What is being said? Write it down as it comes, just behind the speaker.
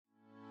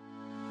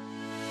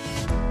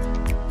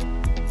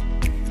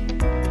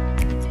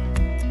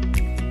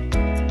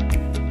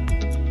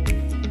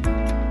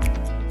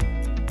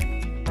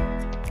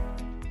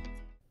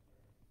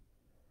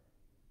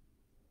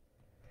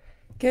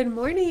Good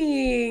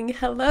morning.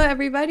 Hello,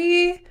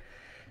 everybody.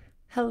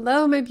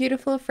 Hello, my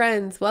beautiful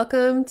friends.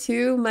 Welcome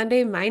to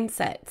Monday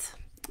Mindset.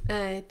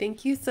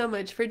 Thank you so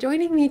much for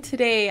joining me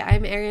today.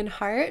 I'm Erin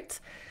Hart,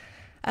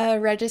 a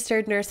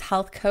registered nurse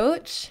health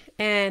coach,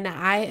 and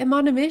I am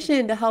on a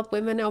mission to help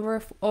women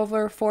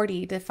over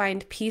 40 to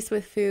find peace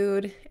with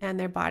food and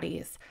their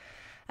bodies.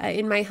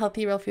 In my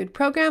Healthy Real Food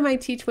program, I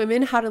teach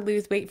women how to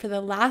lose weight for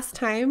the last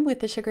time with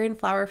the sugar and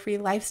flour-free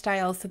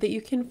lifestyle so that you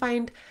can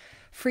find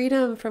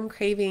freedom from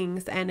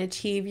cravings and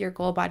achieve your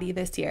goal body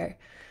this year.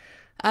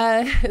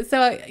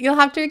 So you'll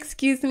have to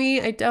excuse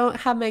me. I don't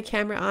have my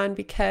camera on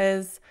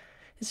because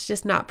it's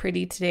just not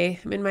pretty today.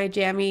 I'm in my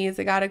jammies.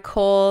 I got a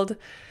cold.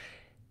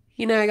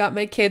 I got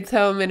my kids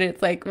home and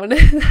it's like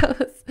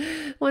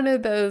one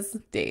of those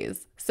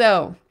days.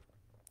 So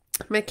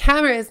my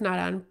camera is not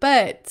on,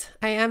 but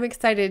I am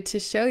excited to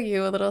show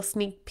you a little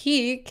sneak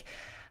peek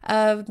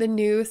of the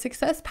new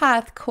Success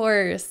Path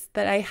course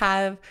that I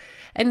have.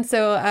 And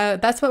so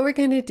that's what we're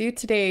going to do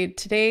today.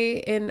 Today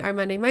in our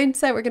Monday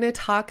Mindset, we're going to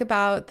talk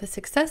about the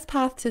Success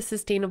Path to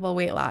Sustainable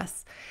Weight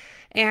Loss.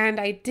 And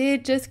I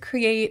did just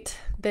create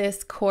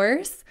this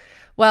course.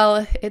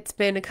 Well, it's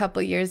been a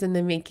couple years in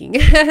the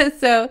making.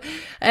 I've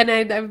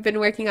been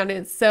working on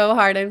it so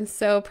hard. I'm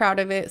so proud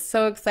of it.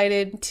 So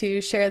excited to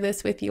share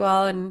this with you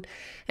all. And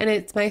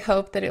it's my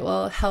hope that it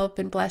will help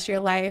and bless your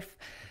life.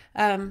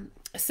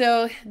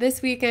 So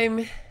this week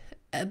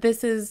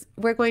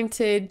we're going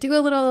to do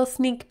a little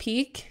sneak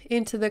peek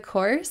into the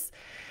course,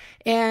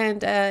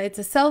 and it's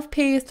a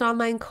self-paced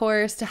online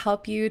course to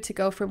help you to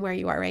go from where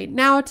you are right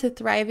now to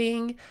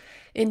thriving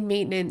in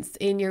maintenance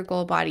in your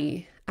goal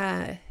body.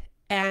 And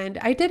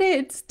I did it.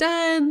 It's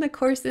done. The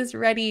course is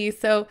ready.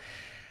 So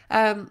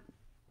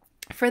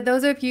for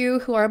those of you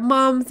who are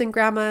moms and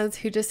grandmas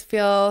who just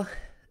feel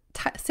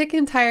sick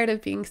and tired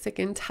of being sick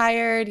and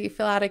tired, you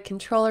feel out of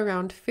control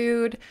around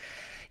food,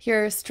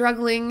 you're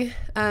struggling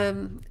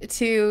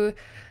to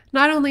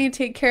not only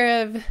take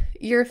care of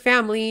your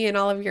family and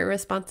all of your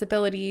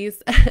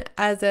responsibilities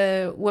as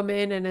a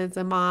woman and as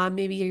a mom,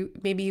 maybe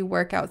you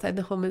work outside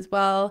the home as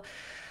well.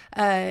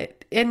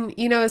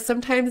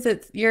 Sometimes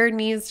your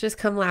needs just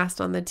come last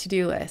on the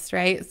to-do list,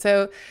 right?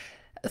 So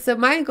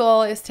my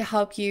goal is to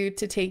help you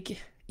to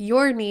take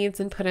your needs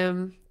and put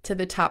them to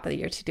the top of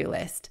your to-do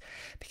list,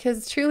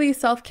 because truly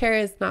self-care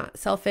is not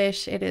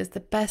selfish. It is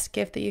the best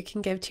gift that you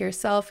can give to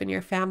yourself and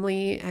your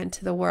family and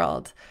to the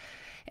world.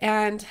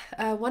 And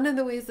one of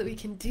the ways that we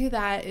can do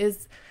that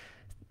is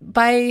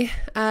by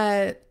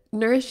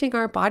nourishing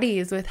our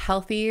bodies with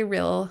healthy,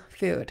 real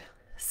food.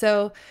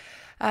 So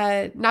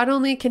not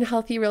only can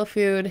healthy, real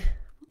food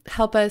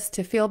help us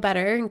to feel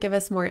better and give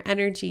us more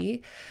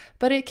energy,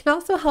 but it can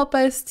also help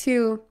us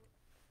to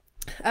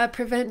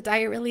prevent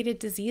diet-related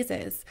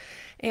diseases.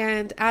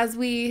 And as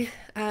we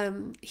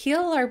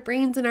heal our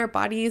brains and our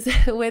bodies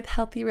with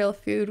healthy, real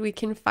food, we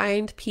can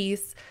find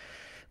peace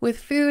with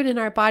food in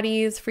our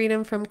bodies,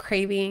 freedom from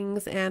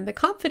cravings, and the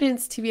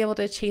confidence to be able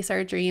to chase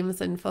our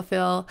dreams and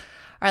fulfill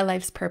our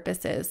life's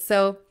purposes.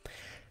 So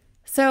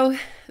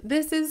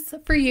this is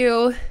for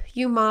you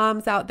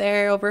moms out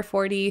there over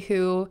 40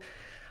 who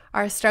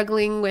are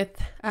struggling with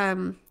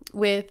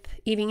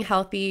eating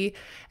healthy.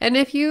 And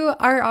if you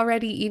are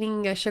already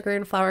eating a sugar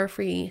and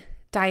flour-free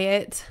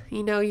diet,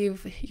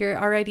 you're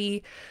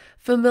already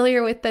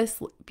familiar with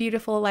this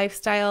beautiful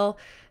lifestyle.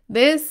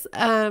 This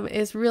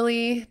is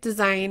really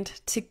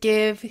designed to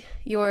give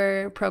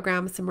your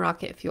program some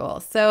rocket fuel.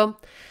 So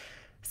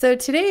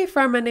today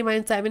for our Monday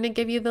Mindset, I'm going to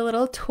give you the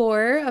little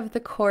tour of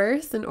the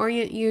course and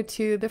orient you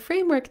to the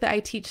framework that I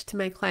teach to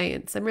my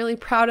clients. I'm really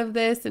proud of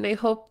this, and I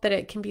hope that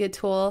it can be a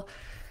tool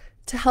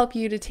to help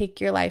you to take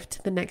your life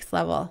to the next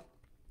level.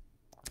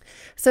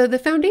 So the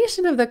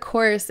foundation of the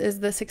course is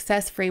the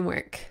success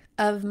framework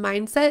of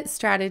mindset,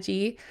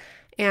 strategy,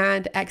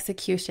 and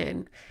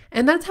execution.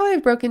 And that's how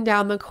I've broken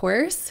down the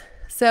course.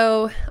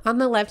 So on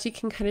the left, you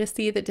can kind of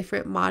see the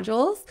different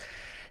modules.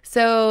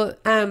 So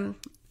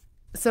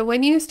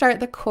when you start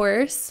the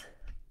course,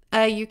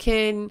 there's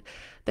a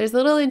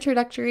little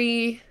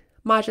introductory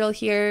module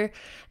here.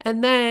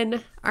 And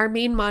then our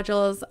main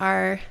modules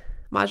are,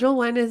 module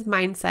 1 is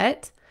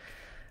mindset,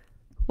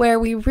 where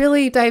we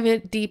really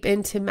dive deep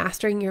into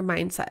mastering your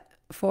mindset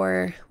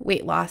for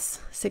weight loss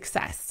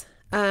success.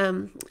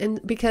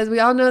 And because we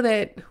all know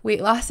that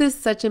weight loss is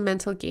such a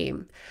mental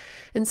game.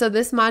 And so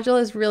this module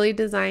is really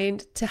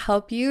designed to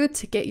help you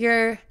to get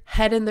your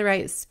head in the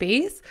right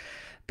space,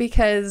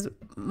 because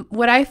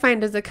what I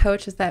find as a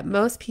coach is that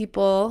most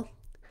people,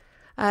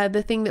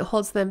 the thing that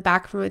holds them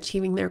back from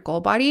achieving their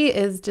goal body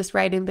is just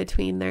right in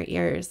between their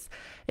ears.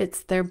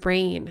 It's their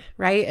brain,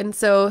 right? And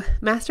so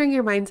mastering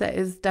your mindset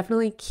is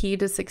definitely key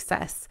to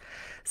success.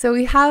 So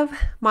we have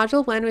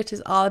module 1, which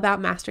is all about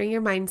mastering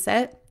your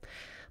mindset.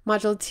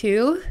 Module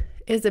 2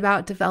 is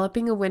about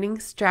developing a winning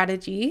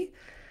strategy.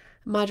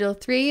 Module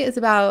 3 is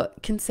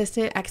about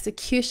consistent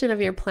execution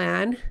of your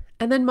plan.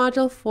 And then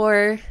module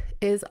 4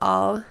 is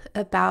all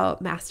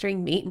about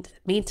mastering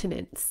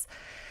maintenance,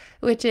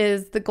 which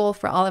is the goal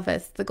for all of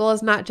us. The goal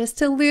is not just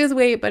to lose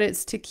weight, but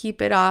it's to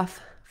keep it off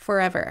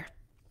forever.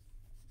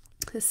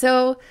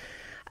 So,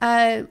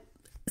 uh,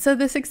 so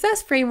the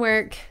success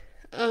framework,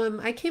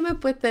 I came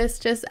up with this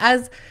just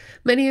as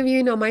many of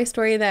you know my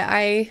story, that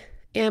I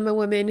am a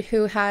woman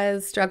who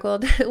has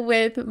struggled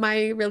with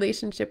my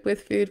relationship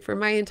with food for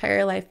my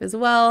entire life as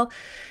well,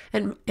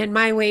 and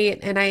my weight.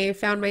 And I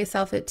found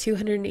myself at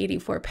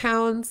 284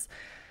 pounds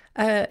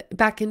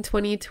back in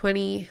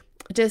 2020.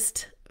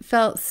 Just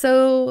felt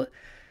so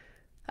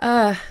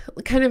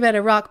kind of at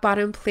a rock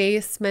bottom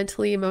place,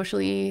 mentally,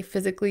 emotionally,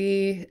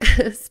 physically,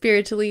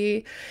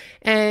 spiritually,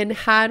 and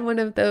had one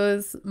of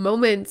those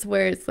moments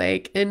where it's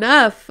like,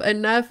 enough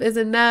is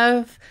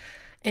enough,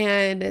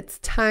 and it's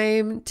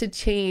time to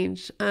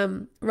change.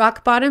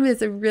 Rock bottom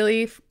is a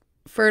really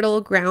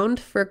fertile ground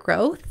for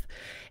growth.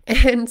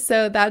 And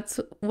so that's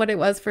what it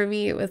was for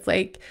me. It was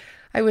like,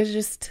 I was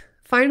just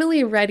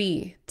finally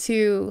ready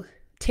to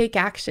take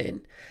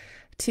action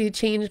to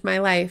change my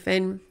life.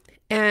 And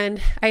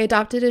I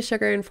adopted a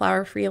sugar and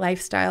flour-free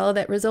lifestyle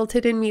that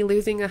resulted in me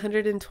losing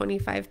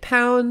 125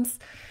 pounds.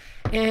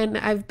 And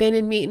I've been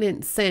in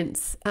maintenance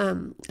since.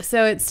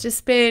 So it's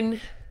just been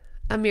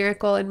a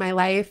miracle in my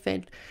life.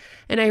 And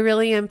I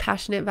really am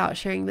passionate about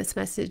sharing this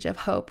message of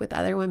hope with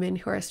other women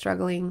who are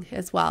struggling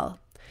as well.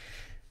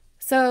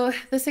 So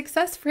the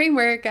success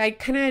framework, I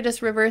kind of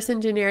just reverse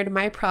engineered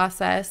my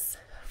process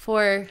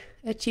for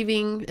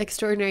achieving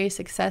extraordinary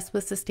success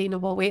with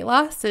sustainable weight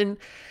loss, and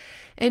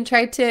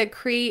tried to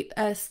create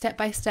a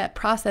step-by-step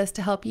process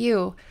to help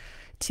you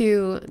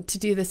to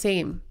do the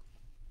same.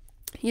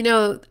 You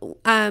know,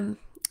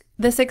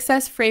 the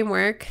success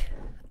framework,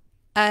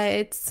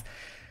 it's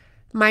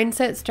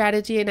mindset,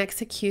 strategy, and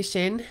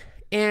execution.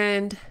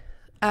 And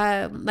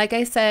like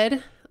I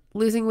said,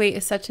 losing weight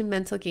is such a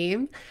mental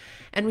game,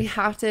 and we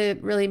have to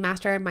really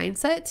master our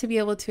mindset to be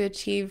able to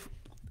achieve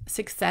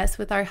success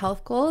with our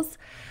health goals.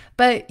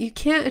 But you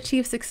can't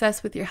achieve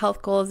success with your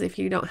health goals if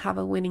you don't have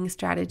a winning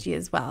strategy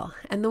as well.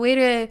 And the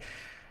way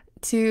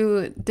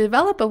to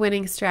develop a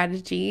winning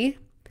strategy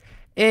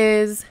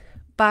is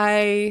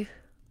by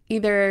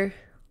either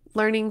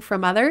learning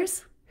from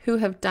others who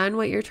have done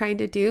what you're trying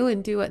to do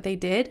and do what they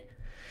did,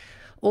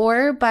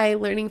 or by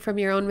learning from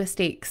your own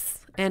mistakes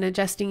and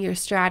adjusting your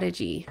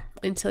strategy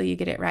until you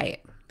get it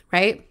right,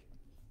 right?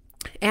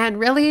 And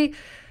really,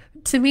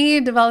 to me,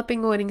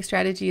 developing a winning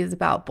strategy is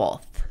about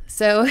both.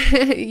 So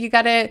you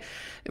got to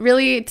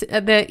really,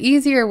 the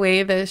easier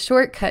way, the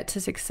shortcut to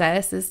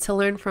success is to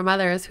learn from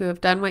others who have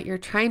done what you're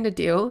trying to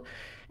do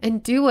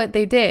and do what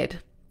they did,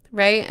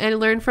 right? And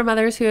learn from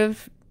others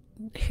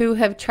who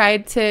have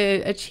tried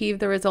to achieve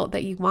the result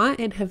that you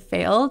want and have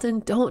failed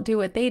and don't do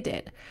what they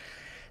did.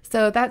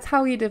 So that's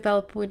how we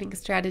develop a winning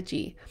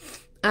strategy.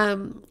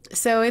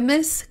 So in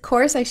this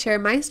course, I share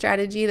my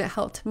strategy that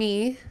helped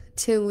me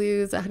to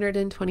lose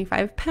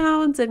 125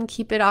 pounds and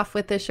keep it off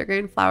with the sugar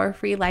and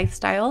flour-free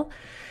lifestyle,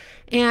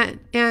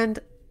 and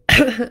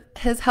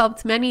has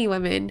helped many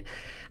women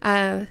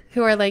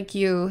who are like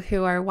you,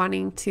 who are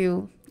wanting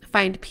to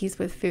find peace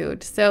with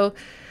food. So,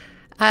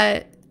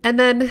 and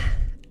then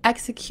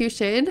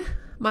execution,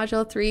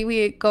 module 3,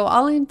 we go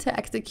all into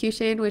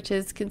execution, which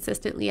is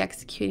consistently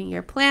executing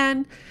your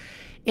plan.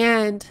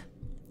 And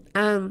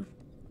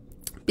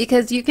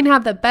because you can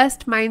have the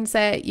best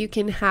mindset, you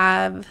can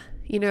have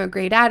a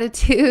great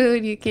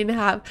attitude, you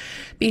can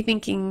be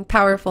thinking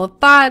powerful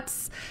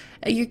thoughts,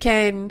 you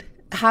can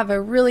have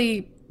a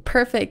really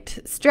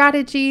perfect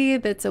strategy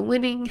that's a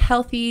winning,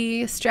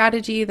 healthy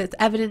strategy that's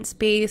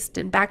evidence-based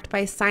and backed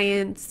by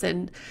science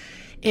and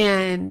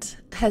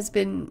has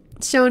been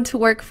shown to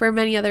work for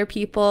many other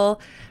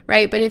people,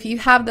 right? But if you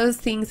have those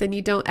things and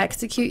you don't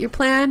execute your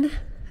plan,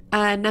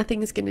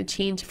 nothing's going to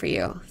change for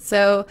you.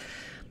 So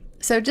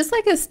just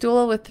like a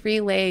stool with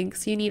 3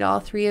 legs, you need all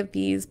 3 of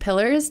these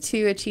pillars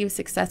to achieve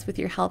success with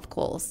your health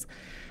goals.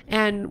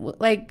 And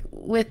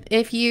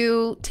if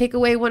you take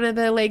away one of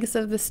the legs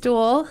of the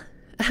stool,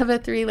 of a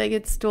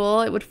 3-legged stool,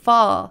 it would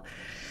fall.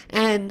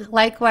 And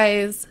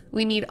likewise,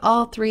 we need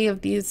all 3 of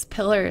these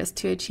pillars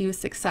to achieve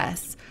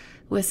success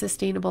with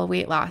sustainable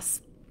weight loss.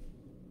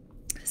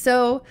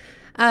 So,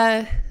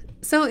 let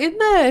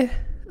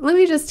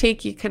me just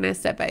take you kind of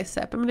step by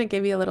step. I'm going to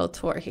give you a little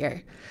tour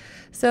here.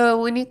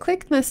 So when you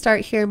click the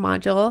Start Here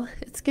module,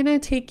 it's going to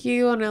take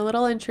you on a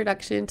little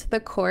introduction to the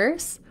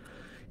course.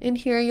 In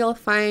here, you'll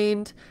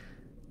find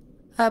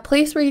a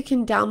place where you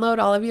can download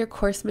all of your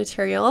course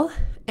material.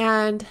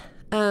 And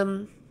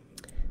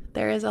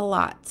there is a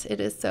lot. It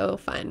is so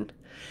fun.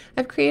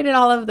 I've created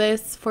all of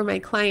this for my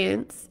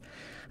clients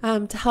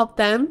to help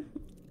them.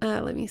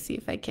 Let me see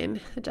if I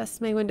can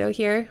adjust my window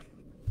here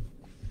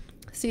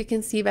so you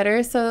can see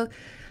better. So,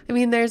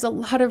 there's a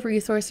lot of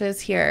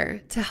resources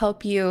here to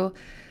help you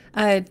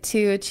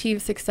to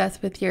achieve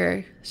success with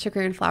your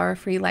sugar and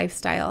flour-free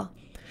lifestyle.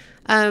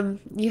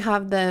 You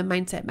have the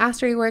Mindset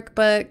Mastery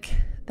Workbook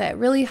that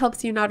really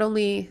helps you not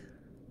only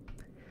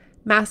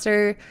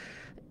master,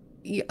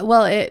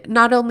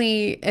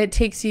 it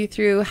takes you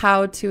through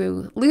how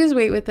to lose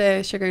weight with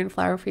a sugar and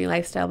flour-free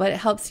lifestyle, but it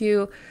helps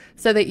you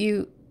so that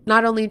you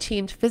not only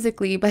change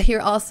physically, but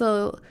you're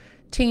also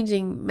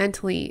changing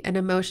mentally and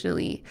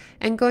emotionally.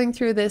 And going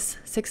through this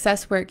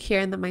success work here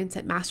in the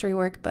Mindset Mastery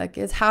Workbook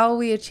is how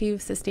we achieve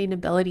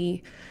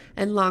sustainability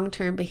and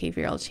long-term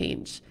behavioral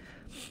change.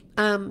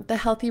 The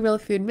Healthy Real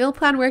Food Meal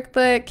Plan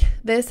Workbook,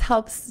 this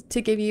helps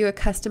to give you a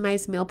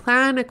customized meal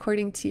plan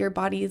according to your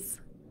body's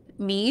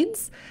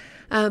needs,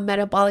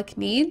 metabolic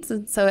needs.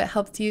 And so it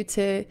helps you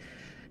to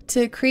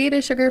create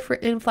a sugar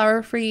and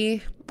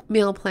flour-free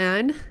meal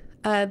plan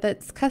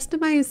that's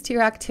customized to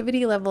your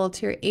activity level,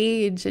 to your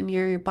age, and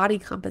your body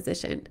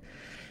composition.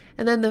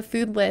 And then the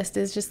food list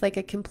is just like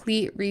a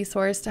complete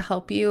resource to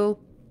help you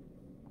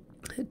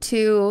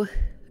to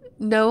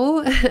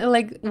know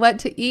like what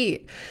to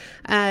eat.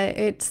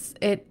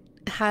 It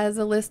has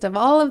a list of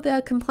all of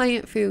the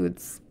compliant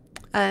foods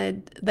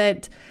and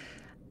it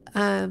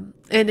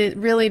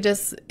really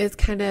just is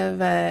kind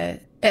of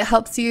it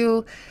helps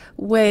you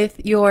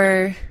with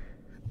your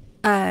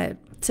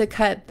to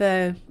cut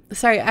the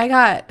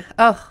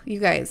you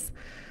guys,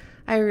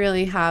 I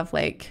really have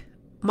like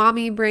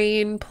mommy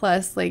brain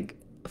plus like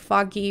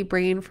foggy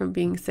brain from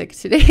being sick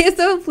today.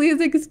 So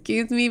please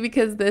excuse me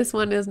because this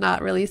one is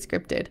not really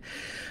scripted.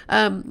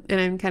 And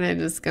I'm kind of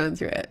just going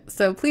through it.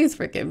 So please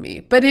forgive me.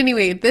 But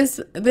anyway, this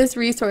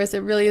resource, it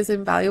really is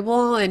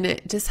invaluable, and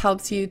it just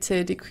helps you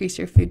to decrease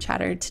your food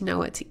chatter, to know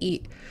what to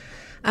eat.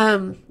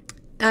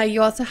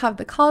 You also have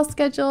the call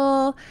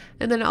schedule,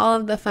 and then all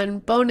of the fun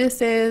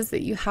bonuses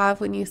that you have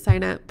when you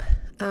sign up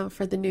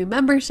for the new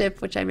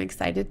membership, which I'm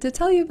excited to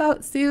tell you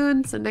about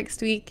soon. So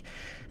next week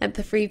at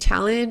the free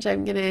challenge,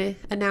 I'm going to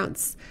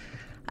announce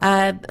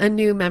a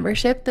new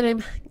membership that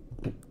I'm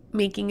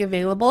making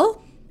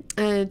available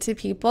to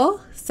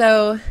people.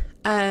 So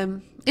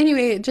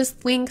anyway, it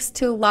just links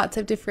to lots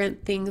of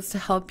different things to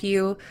help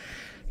you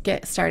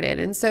get started.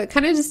 And so it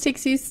kind of just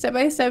takes you step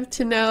by step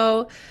to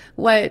know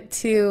where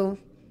to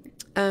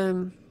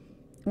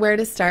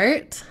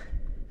start.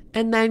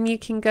 And then you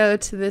can go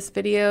to this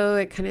video.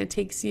 It kind of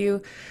takes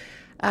you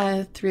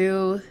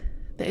through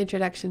the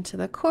introduction to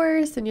the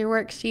course and your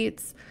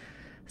worksheets.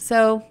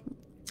 So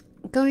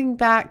going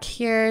back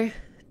here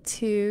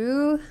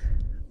to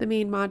the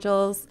main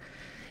modules,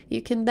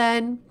 you can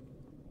then,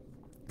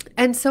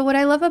 and so what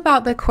I love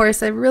about the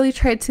course, I really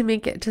tried to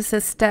make it just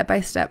a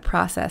step-by-step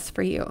process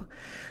for you.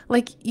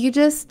 Like you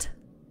just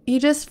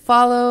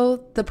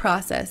follow the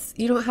process.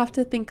 You don't have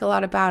to think a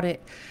lot about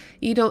it.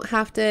 You don't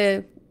have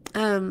to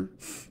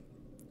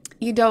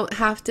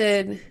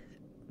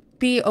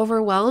be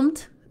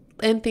overwhelmed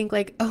and think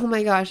like, oh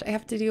my gosh, I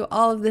have to do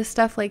all of this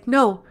stuff. Like,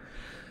 no,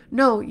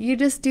 you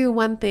just do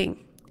one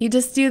thing. You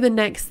just do the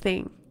next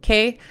thing.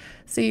 Okay.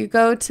 So you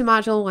go to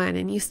module 1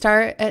 and you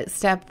start at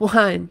step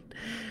 1.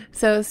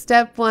 So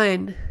step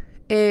 1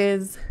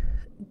 is,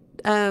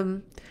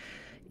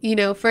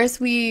 first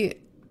we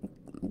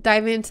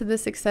dive into the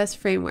success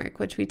framework,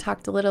 which we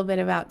talked a little bit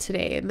about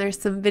today. And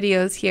there's some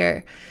videos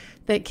here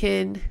that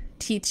can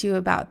teach you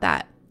about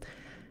that.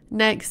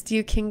 Next,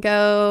 you can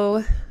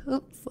go,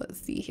 let's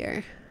see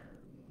here.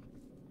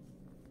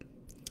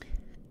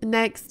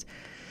 Next,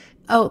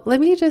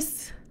 let me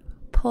just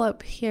pull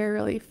up here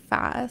really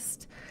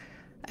fast.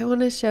 I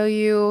want to show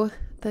you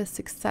the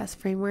success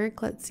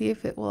framework. Let's see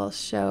if it will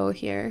show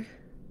here.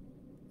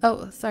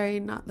 Oh,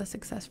 sorry, not the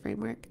success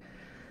framework.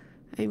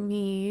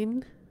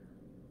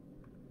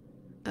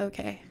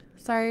 Okay,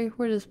 sorry,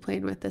 we're just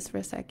playing with this for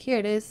a sec. Here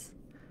it is.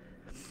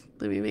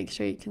 Let me make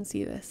sure you can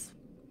see this.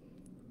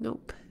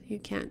 Nope, you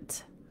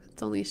can't.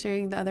 It's only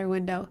sharing the other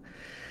window.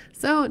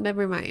 So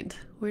never mind.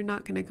 We're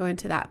not going to go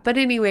into that. But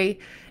anyway,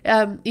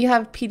 you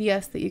have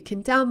PDFs that you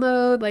can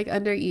download like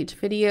under each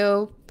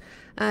video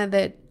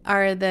that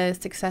are the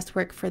success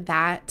work for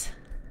that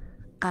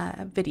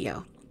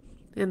video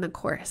in the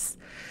course.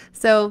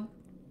 So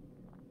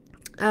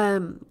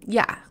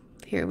yeah,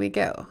 here we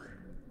go.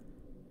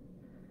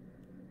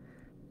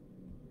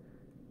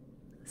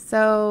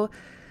 So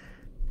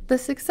the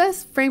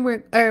success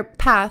framework or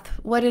path,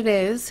 what it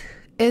is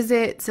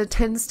it's a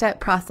 10-step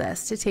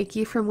process to take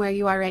you from where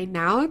you are right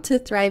now to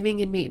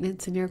thriving and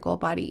maintenance in your goal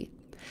body.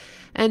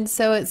 And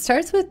so it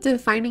starts with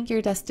defining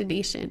your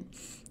destination.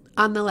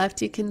 On the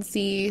left, you can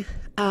see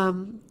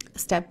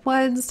step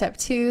 1, step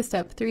 2,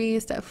 step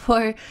 3, step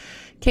 4.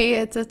 Okay,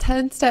 it's a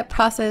 10-step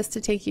process to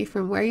take you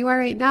from where you are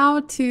right now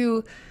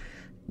to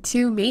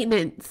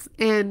maintenance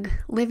and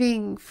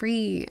living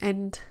free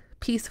and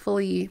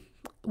peacefully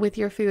with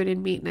your food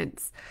and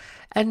maintenance.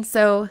 And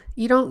so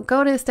you don't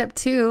go to step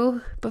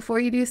 2 before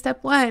you do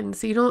step 1.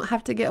 So you don't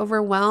have to get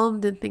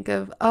overwhelmed and think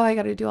of, oh, I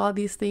got to do all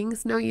these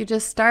things. No, you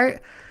just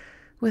start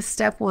with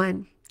step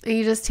 1 and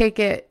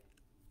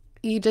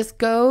you just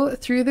go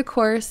through the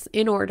course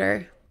in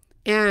order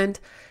and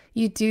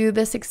you do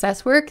the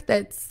success work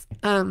that's,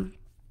 so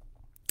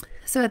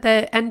at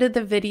the end of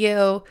the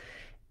video,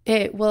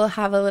 it will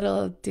have a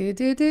little do,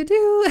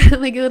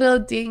 like a little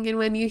ding. And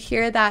when you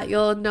hear that,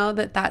 you'll know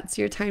that that's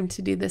your time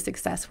to do the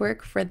success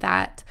work for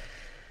that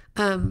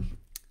part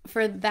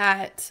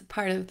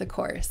of the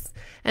course.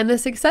 And the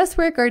success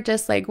work are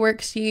just like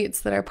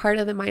worksheets that are part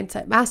of the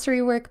Mindset Mastery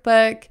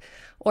Workbook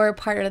or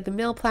part of the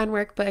meal plan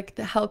workbook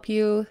that help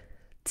you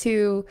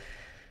to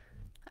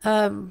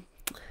um,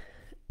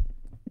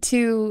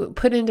 to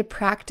put into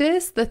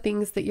practice the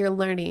things that you're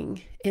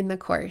learning in the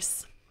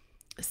course.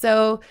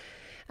 So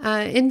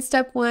in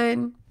step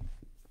 1,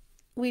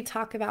 we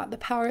talk about the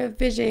power of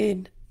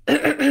vision,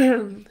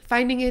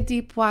 finding a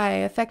deep why,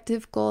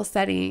 effective goal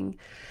setting.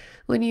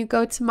 When you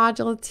go to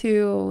module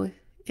 2,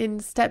 in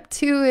step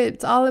 2,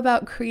 it's all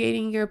about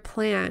creating your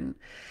plan.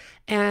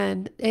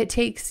 And it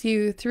takes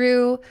you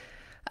through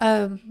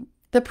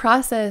the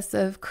process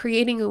of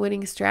creating a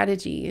winning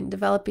strategy and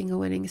developing a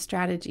winning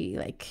strategy,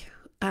 like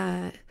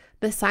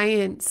the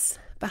science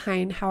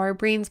behind how our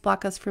brains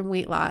block us from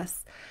weight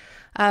loss,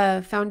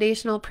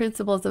 foundational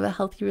principles of a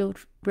healthy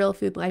real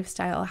food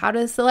lifestyle, how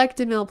to select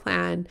a meal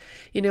plan,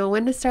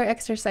 when to start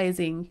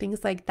exercising,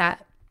 things like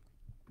that.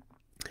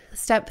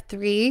 Step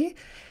 3,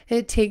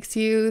 it takes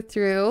you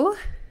through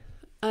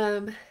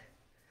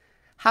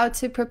how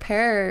to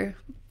prepare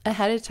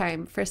ahead of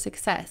time for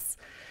success.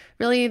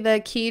 Really,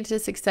 the key to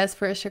success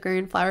for a sugar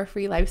and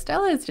flour-free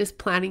lifestyle is just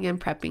planning and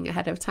prepping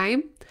ahead of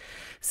time.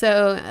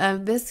 So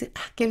this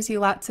gives you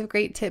lots of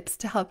great tips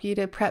to help you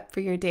to prep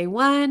for your day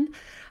 1,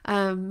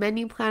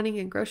 menu planning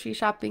and grocery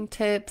shopping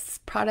tips,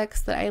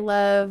 products that I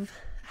love,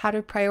 how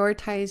to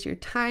prioritize your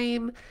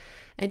time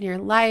and your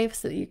life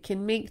so that you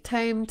can make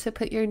time to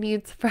put your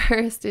needs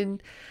first.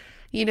 And,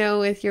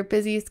 with your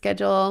busy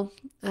schedule,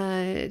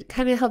 it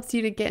kind of helps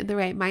you to get in the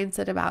right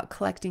mindset about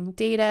collecting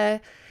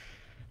data.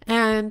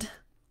 And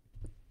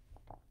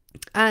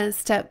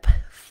step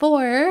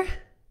 4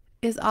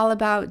 is all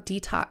about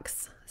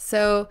detox.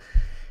 So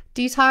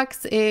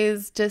detox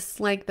is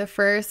just like the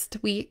first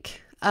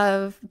week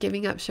of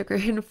giving up sugar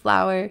and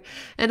flour.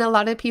 And a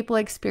lot of people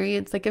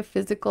experience like a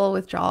physical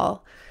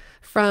withdrawal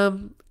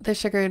from the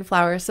sugar and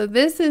flour. So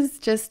this is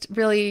just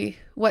really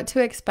what to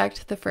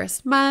expect the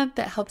first month.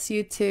 That helps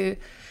you to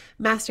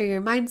master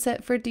your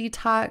mindset for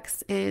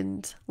detox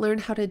and learn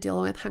how to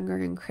deal with hunger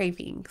and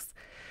cravings.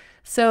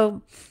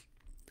 So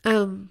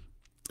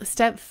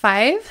step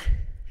 5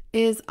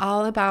 is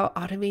all about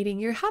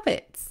automating your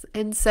habits.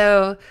 And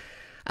so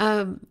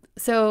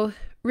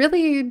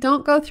really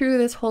don't go through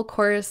this whole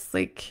course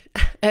like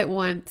at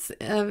once.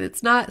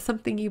 It's not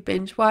something you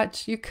binge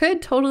watch. You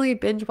could totally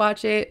binge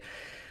watch it.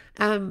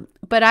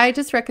 But I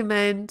just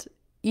recommend,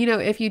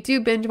 if you do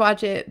binge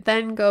watch it,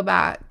 then go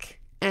back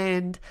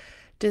and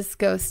just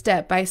go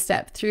step by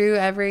step through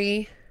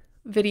every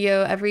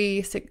video,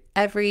 every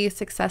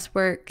success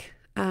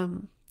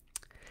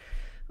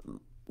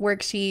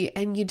worksheet,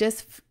 and you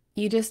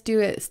just do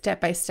it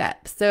step by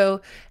step.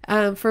 So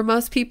for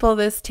most people,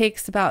 this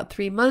takes about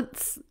 3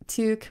 months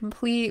to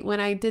complete. When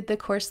I did the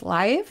course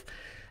live,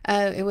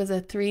 it was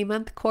a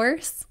 3-month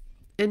course.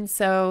 And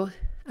so,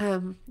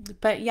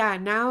 but yeah,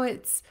 now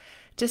it's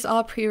just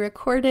all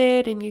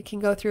pre-recorded and you can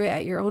go through it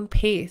at your own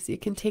pace. You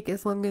can take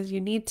as long as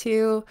you need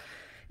to.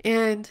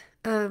 And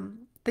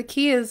the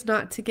key is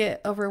not to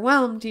get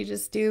overwhelmed. You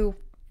just do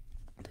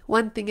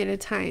one thing at a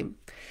time.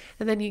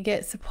 And then you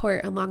get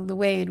support along the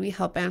way, and we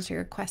help answer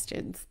your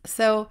questions.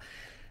 So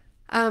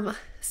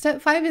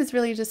step 5 is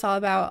really just all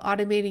about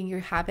automating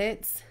your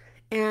habits.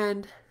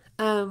 And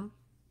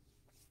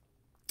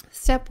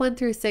step 1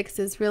 through 6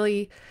 is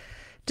really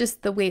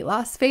just the weight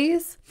loss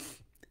phase.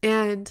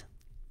 And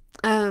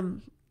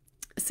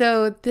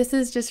so this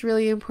is just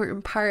really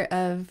important part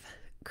of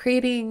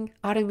creating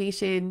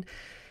automation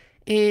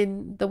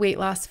in the weight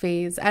loss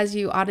phase as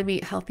you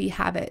automate healthy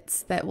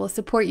habits that will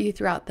support you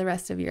throughout the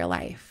rest of your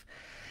life.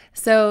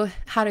 So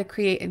how to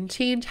create and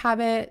change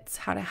habits,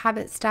 how to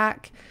habit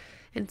stack.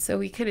 And so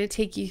we kind of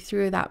take you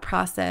through that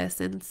process.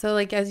 And so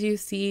like, as you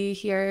see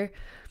here,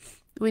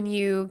 when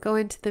you go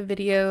into the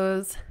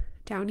videos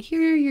down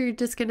here, you're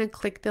just going to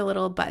click the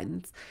little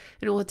buttons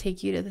and it will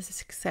take you to the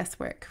success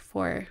work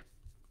for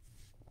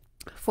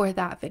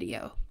that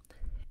video.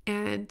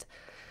 And,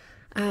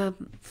 all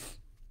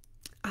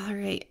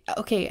right.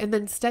 Okay. And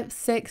then step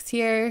 6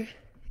 here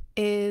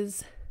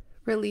is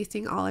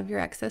releasing all of your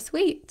excess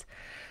weight.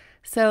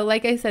 So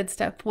like I said,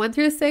 step 1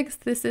 through 6,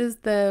 this is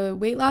the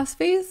weight loss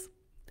phase.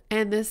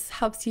 And this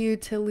helps you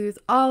to lose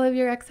all of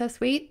your excess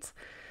weight,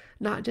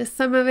 not just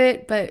some of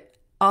it, but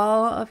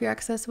all of your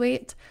excess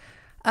weight.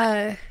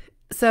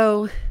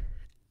 So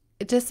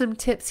just some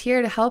tips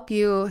here to help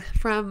you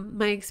from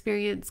my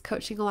experience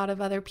coaching a lot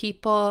of other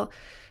people,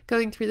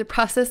 going through the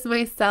process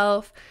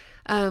myself.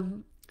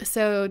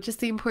 So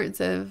just the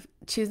importance of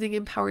choosing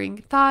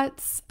empowering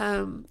thoughts,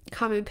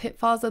 common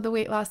pitfalls of the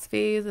weight loss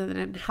phase, and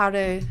then how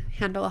to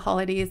handle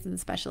holidays and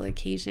special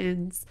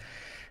occasions.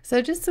 So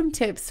just some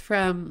tips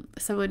from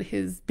someone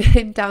who's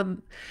been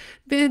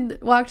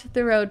walked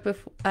the road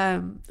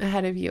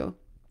ahead of you.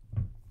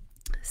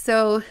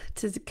 So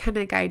to kind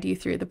of guide you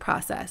through the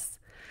process.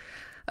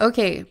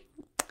 Okay,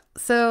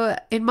 so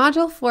in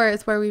module 4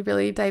 is where we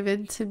really dive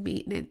into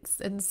maintenance.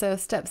 And so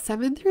steps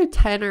 7 through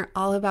 10 are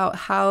all about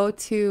how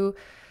to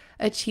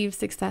achieve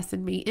success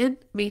in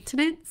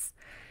maintenance.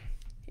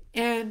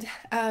 And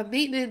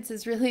maintenance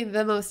is really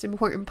the most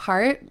important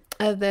part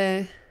of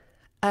the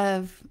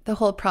of the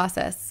whole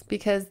process,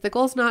 because the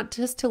goal is not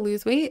just to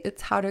lose weight,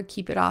 it's how to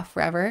keep it off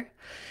forever.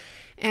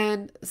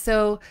 And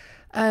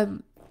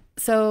um,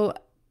 so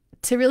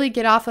to really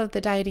get off of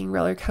the dieting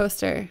roller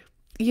coaster,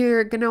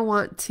 you're going to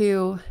want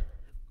to,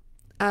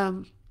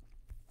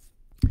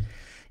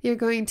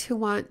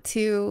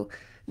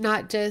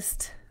 not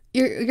just,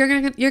 you're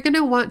going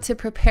to want to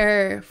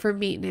prepare for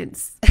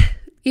maintenance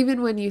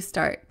even when you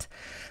start.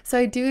 So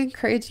I do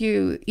encourage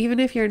you, even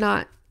if you're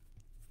not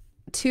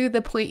to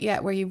the point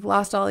yet where you've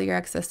lost all your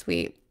excess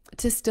weight,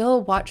 to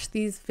still watch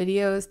these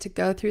videos, to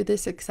go through the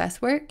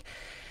success work,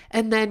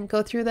 and then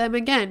go through them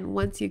again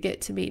once you get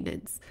to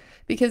maintenance,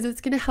 because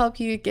it's going to help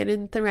you get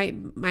in the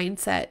right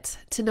mindset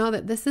to know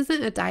that this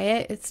isn't a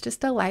diet, it's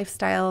just a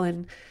lifestyle,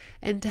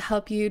 and to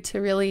help you to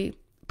really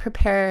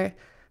prepare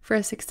for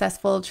a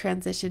successful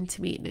transition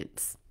to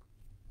maintenance.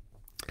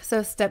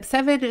 So step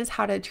 7 is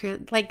how to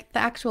the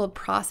actual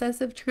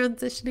process of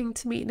transitioning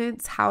to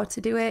maintenance, how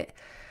to do it.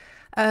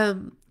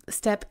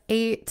 Step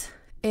 8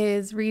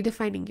 is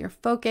redefining your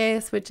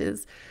focus, which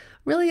is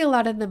really a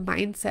lot of the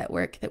mindset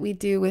work that we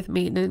do with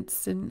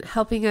maintenance and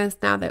helping us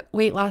now that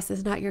weight loss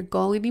is not your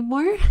goal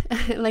anymore.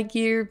 Like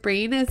your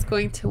brain is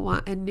going to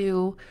want a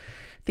new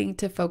thing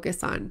to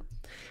focus on.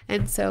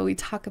 And so we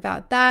talk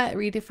about that,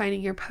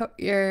 redefining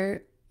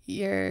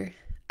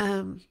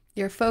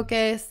your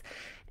focus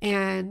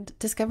and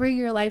discovering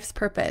your life's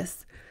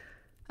purpose.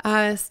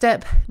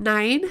 Step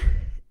 9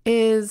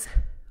 is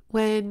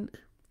when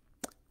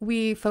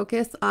we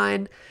focus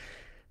on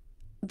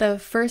the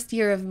first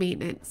year of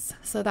maintenance.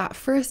 So that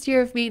first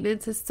year of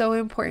maintenance is so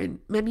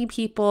important. Many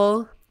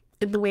people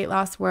in the weight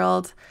loss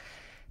world,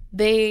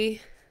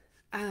 they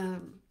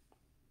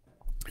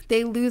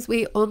lose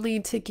weight only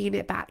to gain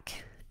it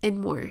back and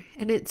more.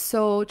 And it's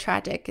so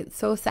tragic. It's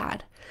so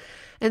sad.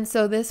 And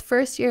so this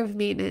first year of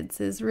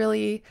maintenance is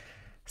really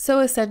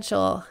so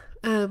essential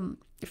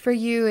for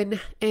you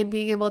and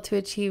being able to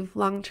achieve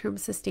long-term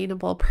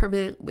sustainable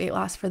permanent weight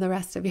loss for the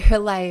rest of your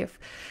life.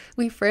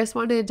 We first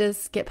want to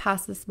just get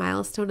past this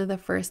milestone of the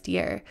first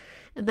year.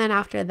 And then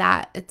after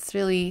that, it's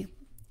really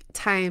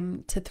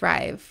time to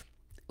thrive,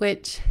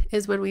 which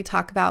is when we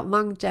talk about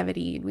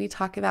longevity and we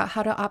talk about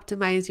how to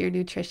optimize your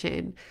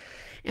nutrition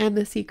and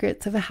the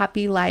secrets of a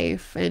happy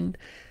life. And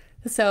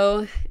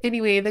so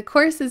anyway, the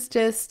course is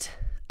just,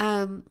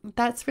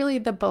 that's really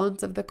the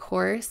bones of the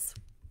course.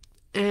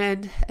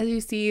 And as you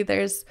see,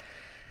 there's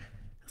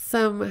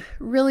some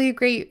really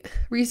great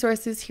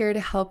resources here to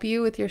help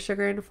you with your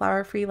sugar and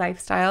flour-free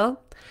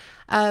lifestyle.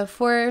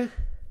 For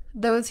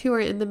those who are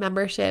in the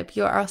membership,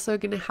 you're also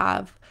going to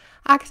have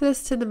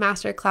access to the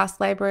masterclass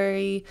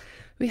library.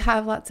 We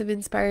have lots of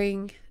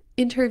inspiring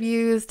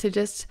interviews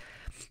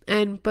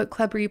and book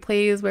club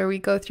replays where we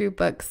go through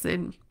books,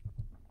 and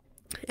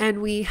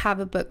we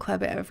have a book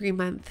club every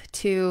month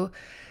to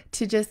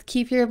just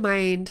keep your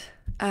mind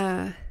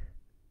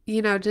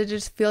to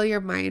just fill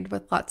your mind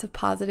with lots of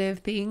positive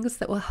things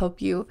that will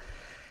help you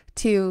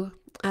to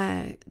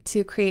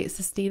create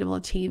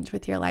sustainable change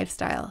with your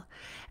lifestyle.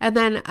 And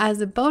then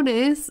as a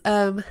bonus,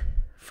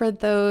 for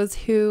those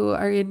who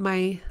are in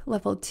my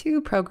level 2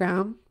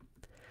 program,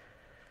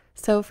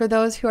 so for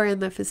those who are in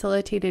the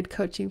facilitated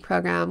coaching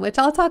program, which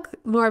I'll talk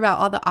more about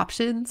all the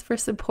options for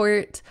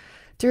support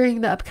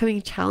during the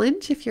upcoming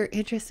challenge. If you're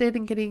interested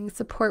in getting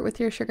support with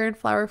your sugar and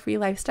flour-free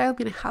lifestyle, I'm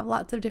going to have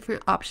lots of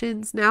different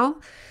options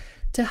now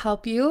to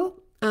help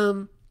you.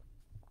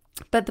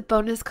 But the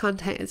bonus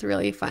content is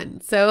really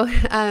fun. So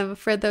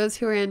for those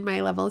who are in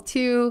my level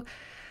 2,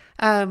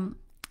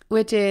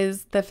 which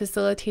is the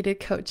facilitated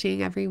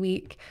coaching every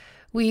week,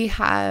 I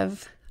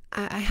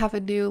have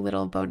a new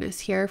little bonus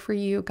here for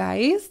you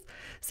guys.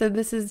 So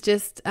this is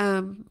just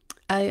a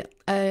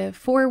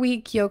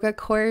 4-week yoga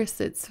course.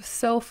 It's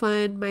so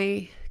fun.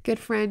 My good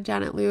friend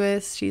Janet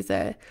Lewis, she's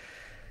a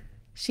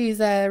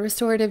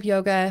restorative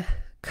yoga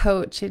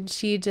coach, and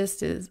she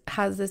just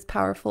has this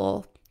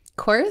powerful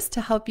course to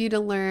help you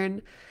to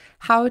learn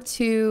how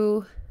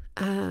to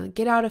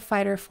get out of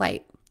fight or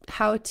flight,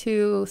 how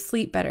to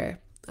sleep better.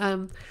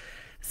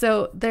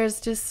 So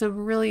there's just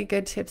some really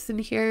good tips in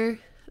here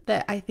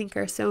that I think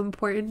are so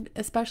important,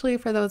 especially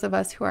for those of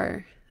us who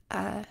are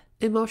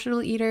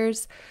emotional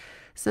eaters.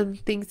 Some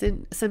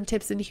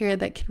tips in here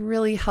that can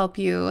really help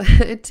you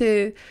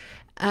to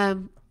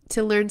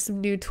learn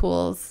some new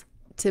tools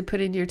to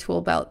put in your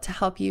tool belt to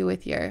help you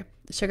with your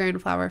sugar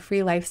and flour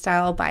free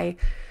lifestyle by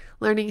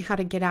learning how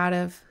to get out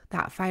of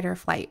that fight or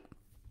flight.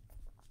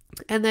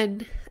 And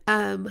then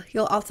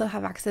you'll also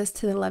have access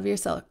to the Love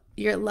Yourself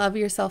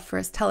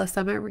First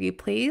Telesummit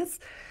replays,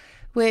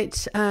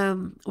 which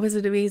was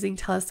an amazing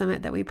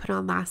telesummit that we put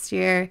on last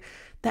year.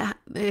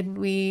 And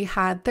we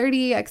had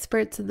 30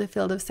 experts in the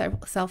field of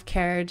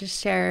self-care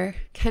just share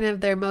kind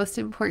of their most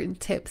important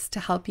tips to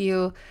help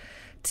you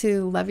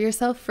to love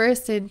yourself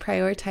first and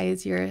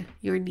prioritize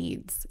your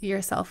needs,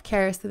 your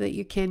self-care, so that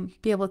you can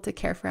be able to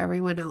care for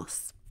everyone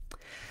else.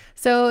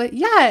 So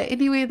yeah,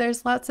 anyway,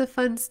 there's lots of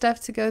fun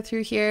stuff to go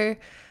through here.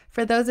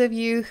 For those of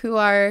you who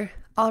are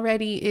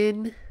already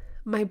in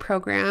my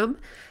program,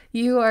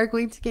 you are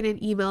going to get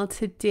an email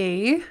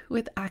today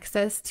with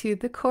access to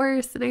the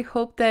course. And I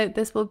hope that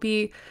this will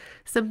be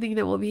something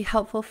that will be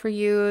helpful for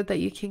you, that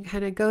you can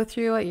kind of go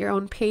through at your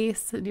own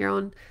pace and your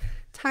own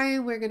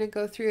time. We're going to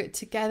go through it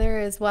together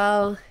as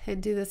well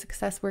and do the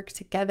success work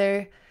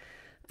together.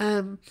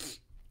 So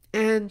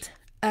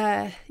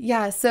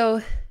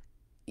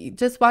you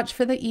just watch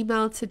for the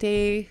email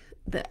today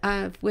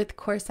with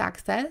course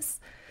access.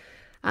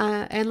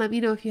 And let me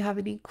know if you have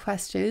any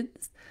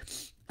questions.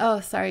 Oh,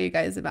 sorry, you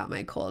guys, about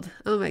my cold.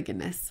 Oh my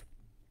goodness.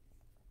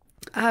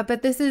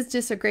 But this is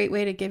just a great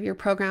way to give your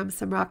program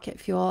some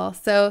rocket fuel.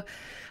 So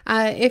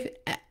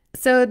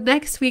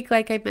next week,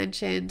 like I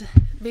mentioned,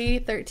 May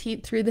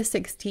 13th through the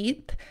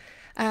 16th,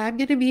 I'm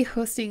going to be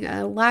hosting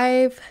a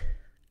live,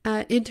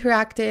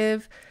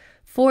 interactive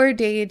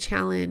 4-day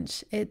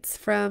challenge. It's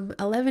from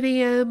 11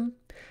 a.m.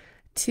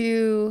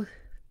 to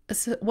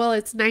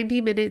it's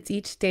 90 minutes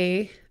each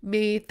day,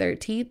 May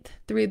 13th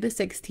through the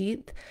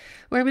 16th,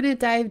 where I'm going to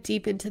dive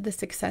deep into the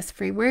success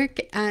framework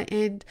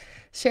and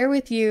share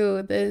with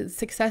you the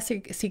success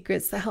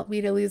secrets that helped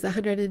me to lose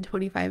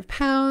 125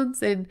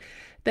 pounds, and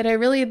that I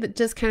really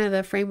just kind of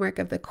the framework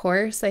of the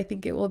course. I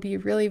think it will be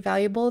really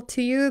valuable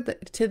to you,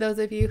 to those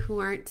of you who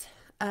aren't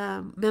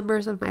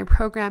members of my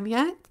program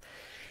yet.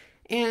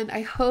 And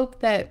I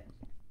hope that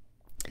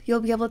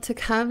you'll be able to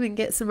come and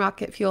get some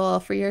rocket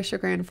fuel for your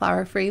sugar and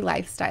flour free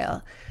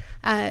lifestyle.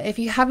 If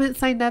you haven't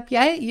signed up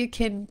yet, you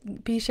can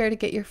be sure to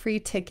get your free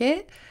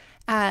ticket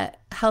at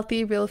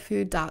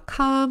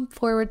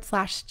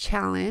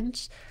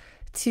healthyrealfood.com/challenge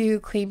to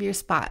claim your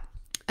spot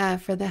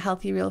for the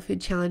Healthy Real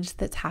Food Challenge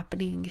that's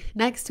happening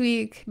next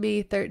week,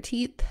 May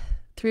 13th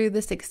through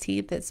the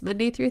 16th. It's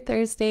Monday through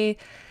Thursday.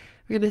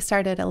 We're going to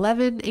start at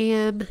 11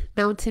 a.m.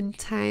 Mountain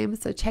Time,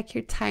 so check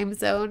your time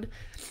zone.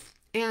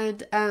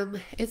 And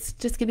it's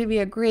just going to be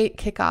a great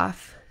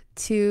kickoff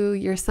to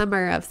your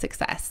summer of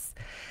success.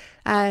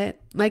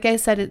 Like I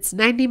said, it's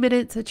 90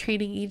 minutes of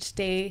training each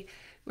day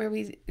where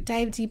we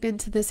dive deep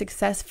into the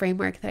success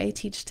framework that I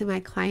teach to my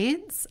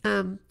clients.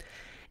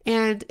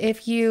 And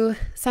if you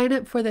sign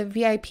up for the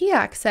VIP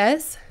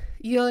access,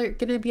 you're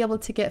going to be able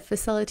to get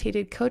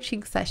facilitated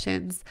coaching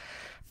sessions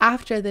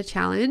after the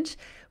challenge,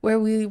 where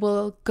we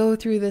will go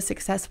through the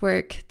success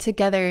work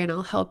together, and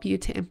I'll help you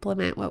to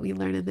implement what we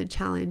learn in the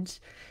challenge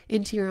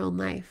into your own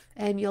life.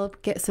 And you'll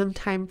get some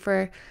time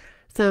for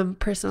some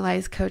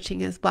personalized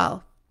coaching as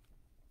well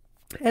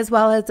as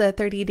a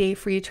 30-day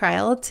free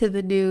trial to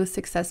the new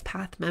Success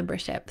Path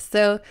membership.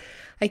 So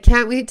I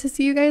can't wait to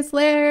see you guys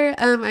there.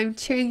 I'm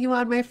cheering you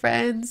on, my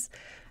friends.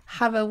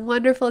 Have a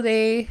wonderful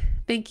day.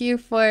 Thank you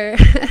for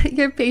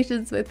your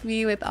patience with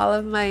me with all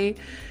of my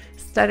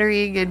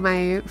stuttering and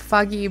my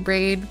foggy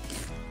brain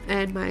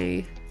and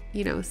my,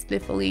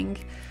 sniffling.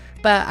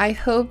 But I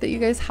hope that you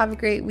guys have a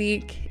great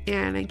week,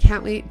 and I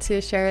can't wait to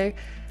share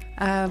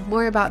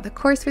more about the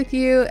course with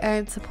you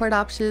and support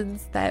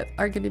options that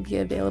are going to be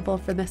available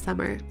for the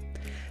summer.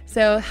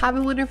 So have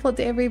a wonderful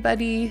day,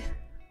 everybody.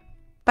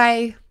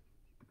 Bye.